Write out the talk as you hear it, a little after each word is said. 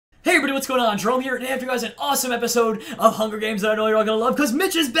everybody, what's going on? Jerome here, and I have for you guys an awesome episode of Hunger Games that I know you're all going to love, because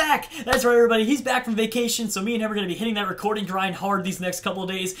Mitch is back! That's right, everybody, he's back from vacation, so me and him are going to be hitting that recording grind hard these next couple of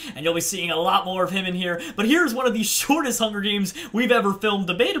days, and you'll be seeing a lot more of him in here. But here's one of the shortest Hunger Games we've ever filmed,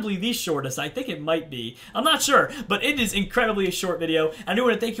 debatably the shortest. I think it might be. I'm not sure, but it is incredibly a short video. I do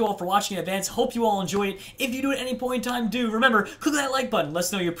want to thank you all for watching in advance. Hope you all enjoy it. If you do at any point in time, do remember, click that like button. Let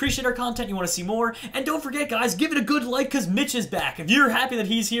us know you appreciate our content, you want to see more, and don't forget, guys, give it a good like, because Mitch is back. If you're happy that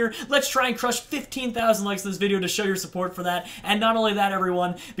he's here, let's try and crush 15,000 likes in this video to show your support for that. And not only that,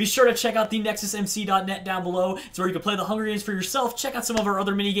 everyone, be sure to check out the nexusmc.net down below. It's where you can play the Hunger Games for yourself, check out some of our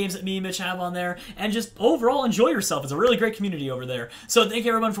other mini games that me and Mitch have on there, and just overall enjoy yourself. It's a really great community over there. So thank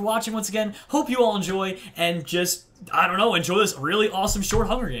you everyone for watching once again. Hope you all enjoy, and just, I don't know, enjoy this really awesome short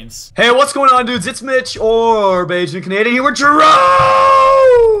Hunger Games. Hey, what's going on, dudes? It's Mitch, or BajanCanadian, here with Jerome!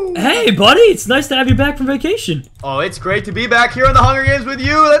 Hey, buddy, it's nice to have you back from vacation. Oh, it's great to be back here in the Hunger Games with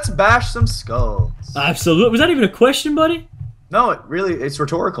you. Let's bash some skulls. Absolutely. Was that even a question, buddy? No, it's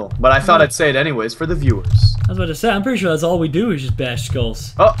rhetorical, but I thought I'd say it anyways for the viewers. I was about to say, I'm pretty sure that's all we do is just bash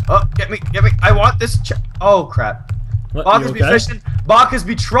skulls. Oh, get me. I want this oh, crap. What, Bacchus be fishing. Bacchus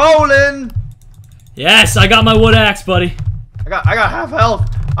be trolling. Yes, I got my wood axe, buddy. I got half health.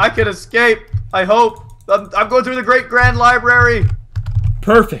 I can escape. I hope. I'm going through the Great Grand Library.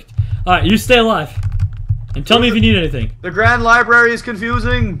 Perfect. Alright, you stay alive. And tell me if you need anything. The Grand Library is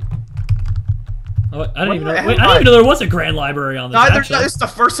confusing. Oh, I didn't even know. Wait, I didn't even know there was a Grand Library on this. This is the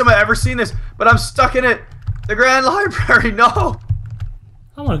first time I've ever seen this, but I'm stuck in it. The Grand Library, no.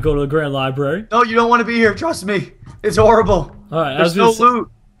 I want to go to the Grand Library. No, you don't want to be here. Trust me. It's horrible. Alright, there's no loot.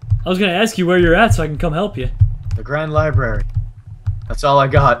 I was going to ask you where you're at so I can come help you. The Grand Library. That's all I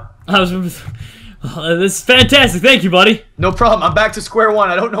got. This is fantastic. Thank you, buddy. No problem. I'm back to square one.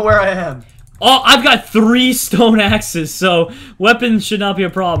 I don't know where I am. Oh, I've got 3 stone axes, so weapons should not be a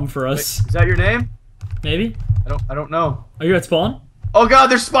problem for us. Wait, is that your name? Maybe. I don't know. Are you at spawn? Oh God,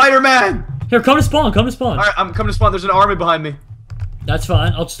 there's Spider-Man. Here, come to spawn. Come to spawn. All right, I'm coming to spawn. There's an army behind me. That's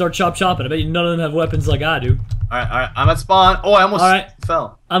fine. I'll start chopping. I bet you none of them have weapons like I do. All right. I'm at spawn. Oh, I almost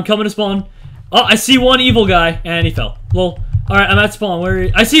fell. I'm coming to spawn. Oh, I see one evil guy, and he fell. Lol. All right, I'm at spawn. Where are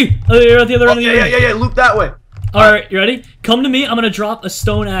you? I see you. Oh, you're at the other end of the room. Yeah. Loop that way. All right, you ready? Come to me. I'm gonna drop a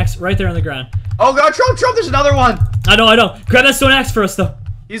stone axe right there on the ground. Oh God, Trump! There's another one. I know. Grab that stone axe for us, though.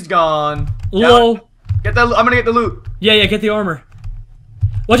 He's gone. Lol. Get that. I'm gonna get the loot. Yeah. Get the armor.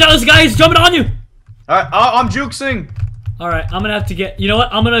 Watch out! This guy is jumping on you. All right. I'm jukesing. All right. I'm gonna have to get. You know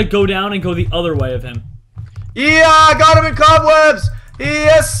what? I'm gonna go down and go the other way of him. Yeah, I got him in cobwebs.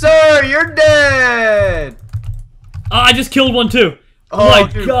 Yes, sir. You're dead. Oh, I just killed one too. Oh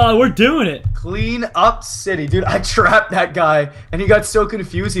my God, we're doing it. Clean up city, dude. I trapped that guy, and he got so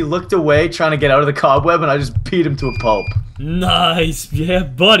confused. He looked away, trying to get out of the cobweb, and I just beat him to a pulp. Nice, yeah,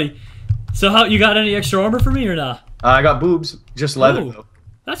 buddy. So, how you got any extra armor for me or not? I got boobs, just leather though.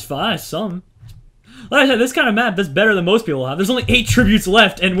 That's fine. Some. Like I said, this kind of map, that's better than most people have. There's only 8 tributes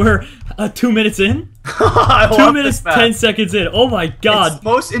left, and we're 2 minutes in. 2 minutes 10 seconds in. Oh my God! It's the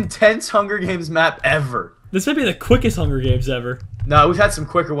most intense Hunger Games map ever. This might be the quickest Hunger Games ever. No, we've had some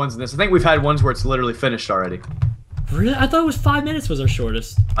quicker ones than this. I think we've had ones where it's literally finished already. Really? I thought it was 5 minutes was our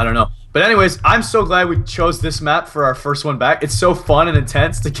shortest. I don't know. But anyways, I'm so glad we chose this map for our first one back. It's so fun and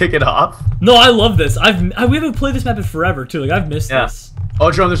intense to kick it off. No, I love this. we haven't played this map in forever, too. Like, I've missed this.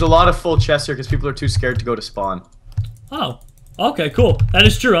 Oh, Jerome, there's a lot of full chests here because people are too scared to go to spawn. Oh. Okay, cool. That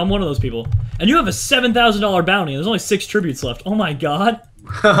is true. I'm one of those people. And you have a $7,000 bounty. There's only 6 tributes left. Oh my God.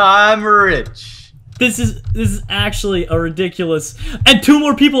 I'm rich. This is actually a ridiculous. And 2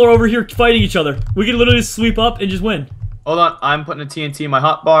 more people are over here fighting each other. We can literally sweep up and just win. Hold on, I'm putting a TNT in my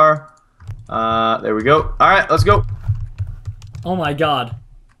hotbar. There we go. All right, let's go. Oh my God,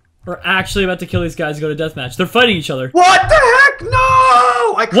 we're actually about to kill these guys and go to deathmatch. They're fighting each other. What the heck?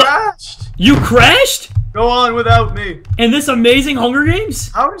 No! I crashed. You crashed? Go on without me. In this amazing Hunger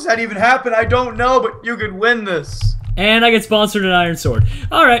Games? How does that even happen? I don't know, but you could win this. And I get sponsored an iron sword.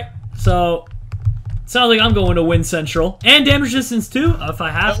 All right, so. Sounds like I'm going to win Central. And damage distance too, if I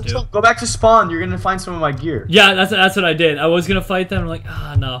have to. Go back to spawn. You're going to find some of my gear. Yeah, that's what I did. I was going to fight them. I'm like,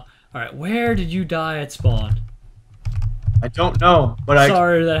 no. Alright, where did you die at spawn? I don't know, but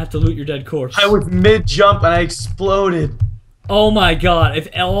Sorry that I have to loot your dead corpse. I was mid-jump and I exploded. Oh my God, if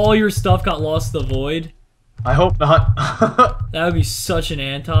all your stuff got lost to the void. I hope not. That would be such an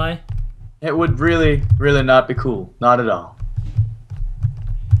anti. It would really not be cool. Not at all.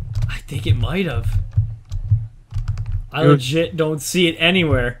 I think it might have. I legit don't see it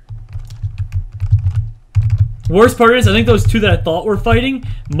anywhere. Worst part is, I think those 2 that I thought were fighting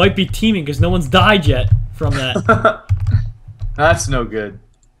might be teaming because no one's died yet from that. That's no good.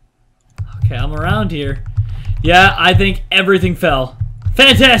 Okay, I'm around here. Yeah, I think everything fell.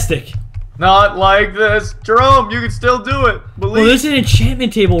 Fantastic! Not like this. Jerome, you can still do it. Believe. Well, there's an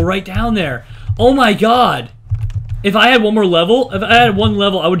enchantment table right down there. Oh my god. If I had one more level, if I had one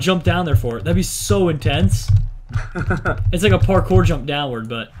level, I would jump down there for it. That'd be so intense. It's like a parkour jump downward,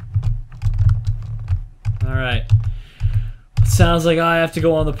 but... Alright. Sounds like I have to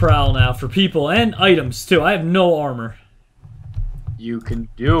go on the prowl now for people and items, too. I have no armor. You can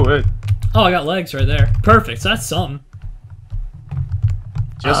do it. Oh, I got legs right there. Perfect. So that's something.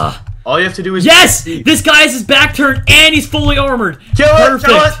 Just all you have to do is... Yes! This guy has his back turned and he's fully armored. Kill it!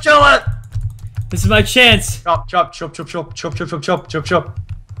 Kill it! Kill it! This is my chance. Chop, chop, chop, chop, chop, chop, chop, chop, chop, chop, chop.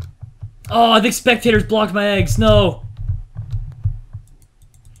 Oh, I think spectators blocked my eggs. No.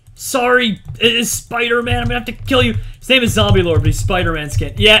 Sorry, it is Spider-Man. I'm gonna have to kill you. His name is Zombie Lord, but he's Spider-Man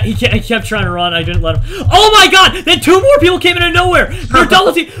skin. Yeah, he kept trying to run. I didn't let him. Oh my god! Then two more people came in out of nowhere. They're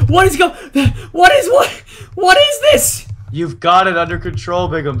double team. What is What is this? You've got it under control,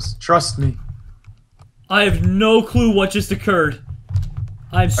 Bigums. Trust me. I have no clue what just occurred.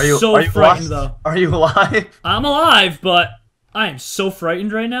 I'm so frightened, though. Are you alive? I'm alive, but I am so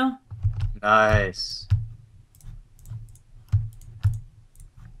frightened right now. Nice.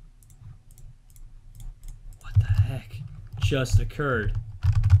 What the heck just occurred?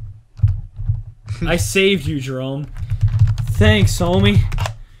 I saved you, Jerome. Thanks, homie.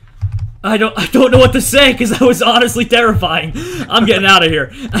 I don't know what to say because that was honestly terrifying. I'm getting out of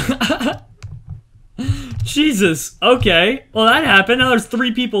here. Jesus. Okay. Well, that happened. Now there's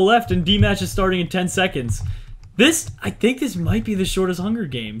 3 people left and D-match is starting in 10 seconds. I think this might be the shortest Hunger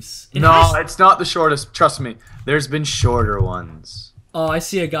Games. It's not the shortest. Trust me. There's been shorter ones. Oh, I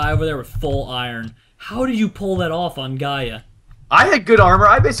see a guy over there with full iron. How did you pull that off on Gaia? I had good armor.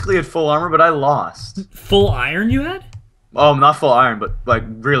 I basically had full armor, but I lost. Full iron you had? Oh, not full iron, but like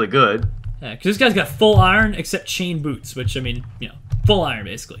really good. Yeah, because this guy's got full iron except chain boots, which, I mean, you know, full iron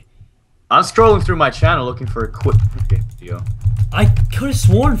basically. I'm scrolling through my channel looking for a quick game video. I could have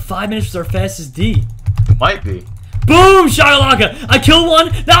sworn 5 minutes was our fastest D. It might be. Boom! Shakalaka! I killed one!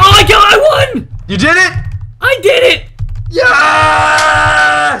 Now I won! You did it! I did it! Yes!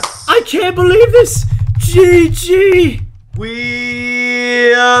 I can't believe this! GG!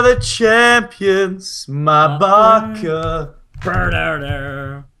 We are the champions, my baka.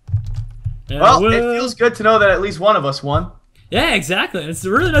 Well, it feels good to know that at least one of us won. Yeah, exactly. It's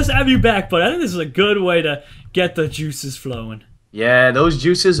really nice to have you back, but I think this is a good way to get the juices flowing. Yeah, those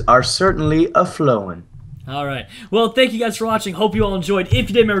juices are certainly a-flowing. Alright. Well, thank you guys for watching. Hope you all enjoyed. If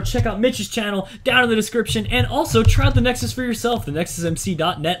you did, remember, check out Mitch's channel down in the description. And also, try out the Nexus for yourself. The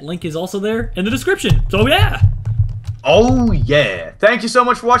NexusMC.net link is also there in the description. So, yeah. Oh, yeah. Thank you so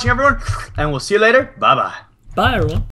much for watching, everyone. And we'll see you later. Bye-bye. Bye, everyone.